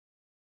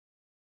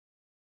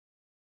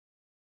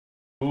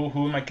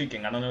Who am I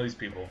kicking? I don't know these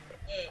people.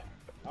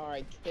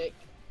 Alright, kick.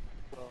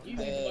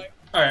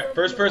 Alright,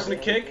 first person to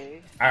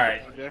kick.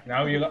 Alright,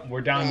 now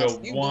we're down to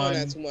you one.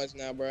 doing that too much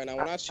now, bro. Now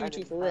when I shoot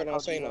you for real,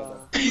 don't say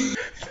nothing.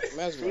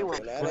 Mesmer,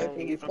 that ain't gonna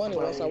be funny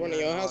once I run in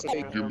your house and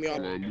they give me all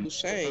loose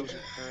change.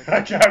 I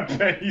got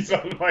pennies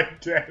on my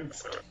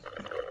desk.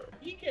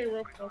 He can't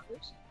run for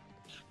horse.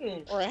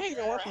 Alright, how you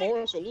gonna run from a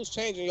horse with loose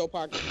change in your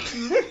pocket?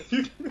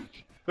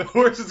 The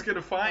horse is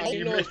gonna find Oh, you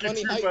you know making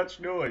what's too funny? much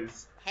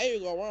noise. How you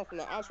gonna run from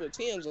the house with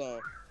Tim's on?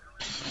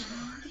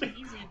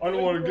 I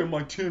don't want to get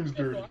my Tim's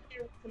dirty. I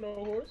can't run for no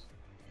horse.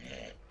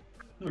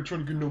 I'm not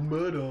trying to get no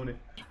mud on it.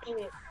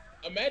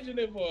 Imagine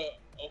if a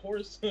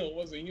horse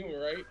was a human,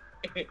 right?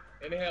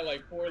 And it had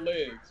like 4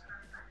 legs.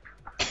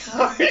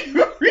 And it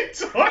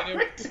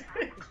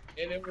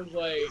was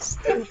like,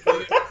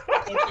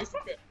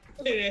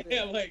 and it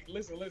had like,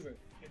 listen,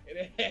 and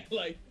it had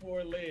like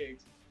 4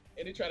 legs,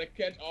 and it tried to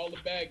catch all the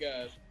bad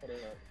guys. Hold on.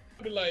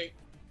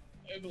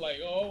 It'd be like,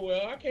 oh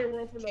well, I can't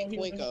run for no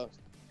human.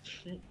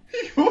 You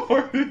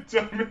are the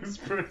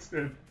dumbest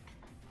person.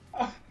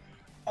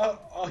 A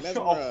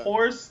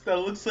horse that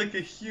looks like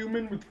a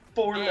human with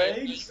 4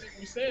 legs?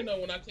 You saying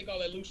though, when I take all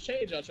that loose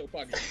change out your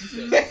pocket,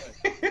 you said,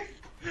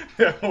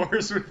 that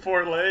horse with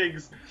 4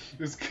 legs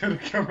is gonna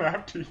come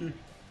after you.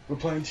 We're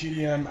playing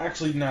TDM.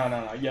 Actually,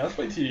 no. Yeah, let's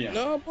play TDM.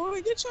 No,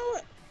 boy, get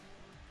your.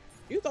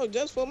 You thought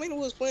just for a minute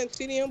we was playing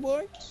TDM,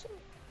 boy?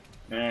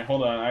 Man,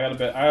 hold on. I got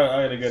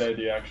a good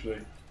idea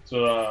actually.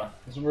 So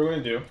this is what we're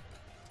gonna do.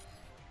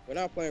 We're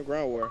not playing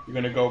Ground War. You're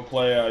gonna go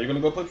play. You're gonna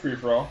go play free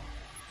for all.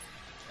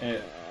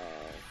 And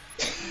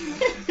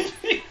it's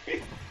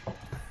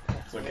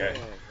okay.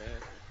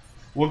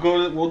 We'll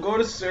go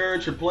to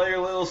search or play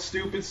a little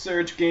stupid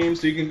search game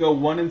so you can go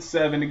 1 and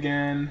 7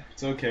 again.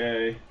 It's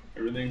okay.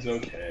 Everything's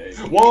okay.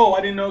 Whoa!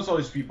 I didn't notice all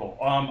these people.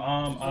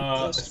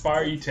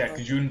 Aspire E-Tech.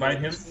 Did you invite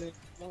him?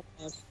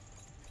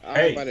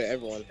 I invited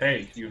everyone.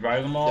 Hey, you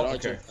invited them all?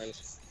 Okay.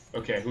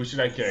 Okay. Who should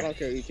I kick? I don't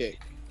care who you kick.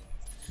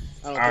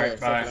 I don't care.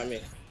 Bye. I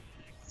mean.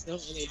 I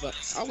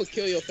would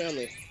kill your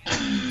family.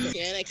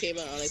 Yeah, that came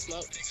out on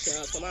smoke.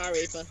 Come on,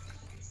 Reaper.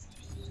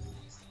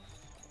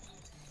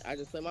 I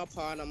just play my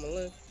part and I'ma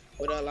live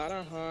with a lot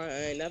of heart.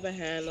 I ain't never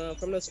had none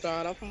from the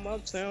start. I'm from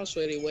uptown,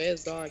 sweaty, where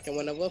it's dark. And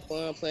whenever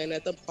fun playing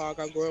at the park,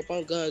 I grew up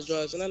on guns,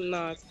 drugs, and a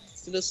knock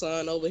to the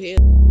sun over here.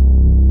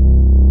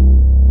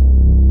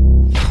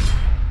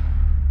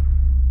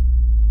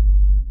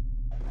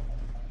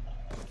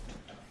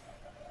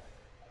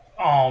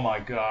 Oh my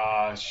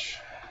gosh.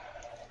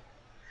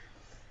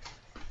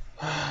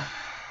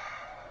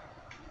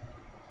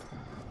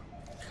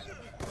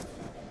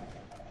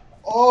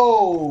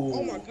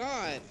 Oh my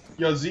god.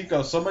 Yo,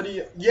 Zico,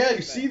 somebody. Yeah,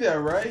 you see that,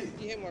 right?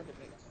 He hit Marco.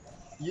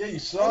 Yeah, you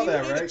saw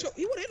that, right?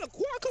 He would hit a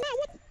quad collab.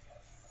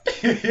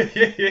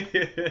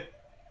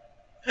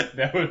 What?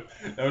 that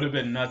would have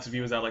been nuts if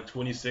he was at like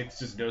 26,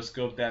 just no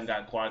scope that and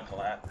got quad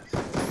collab.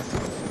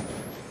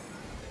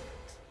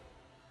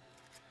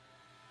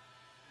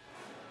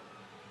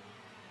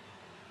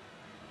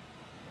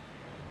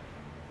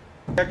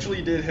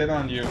 Actually did hit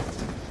on you.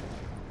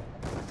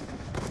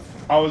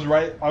 I was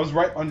right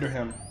under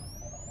him.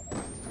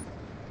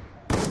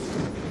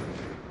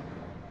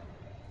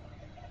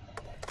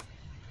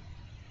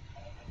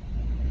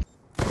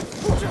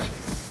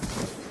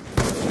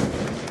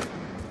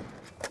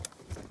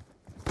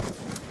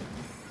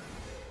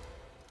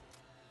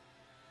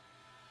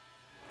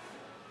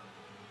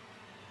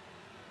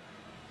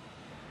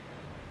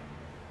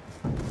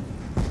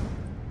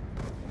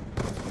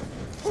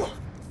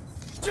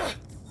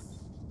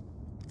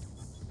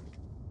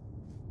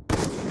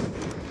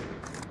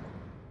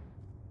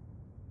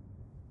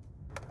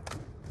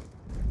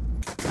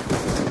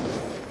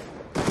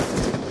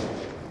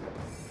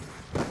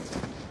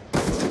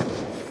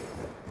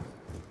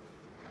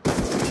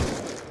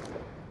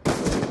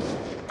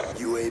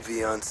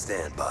 UAV on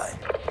standby.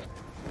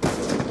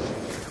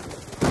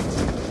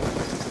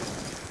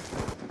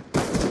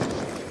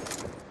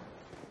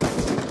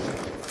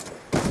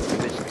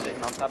 Bitch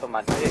sitting on top of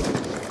my dick.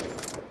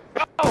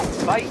 Go!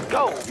 Fight!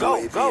 Go!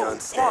 UAV on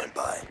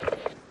standby.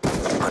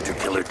 Hunter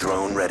killer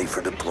drone ready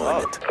for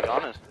deployment. Oh, be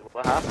honest,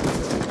 what happened?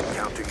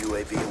 Counter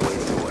UAV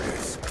awaiting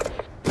orders.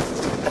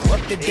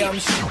 What the dumb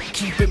shit,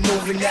 keep it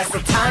moving, that's the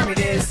time it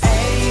is.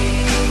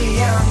 Hey,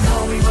 young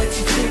homie, what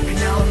you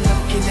tripping on?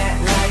 Looking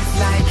at life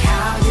like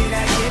how did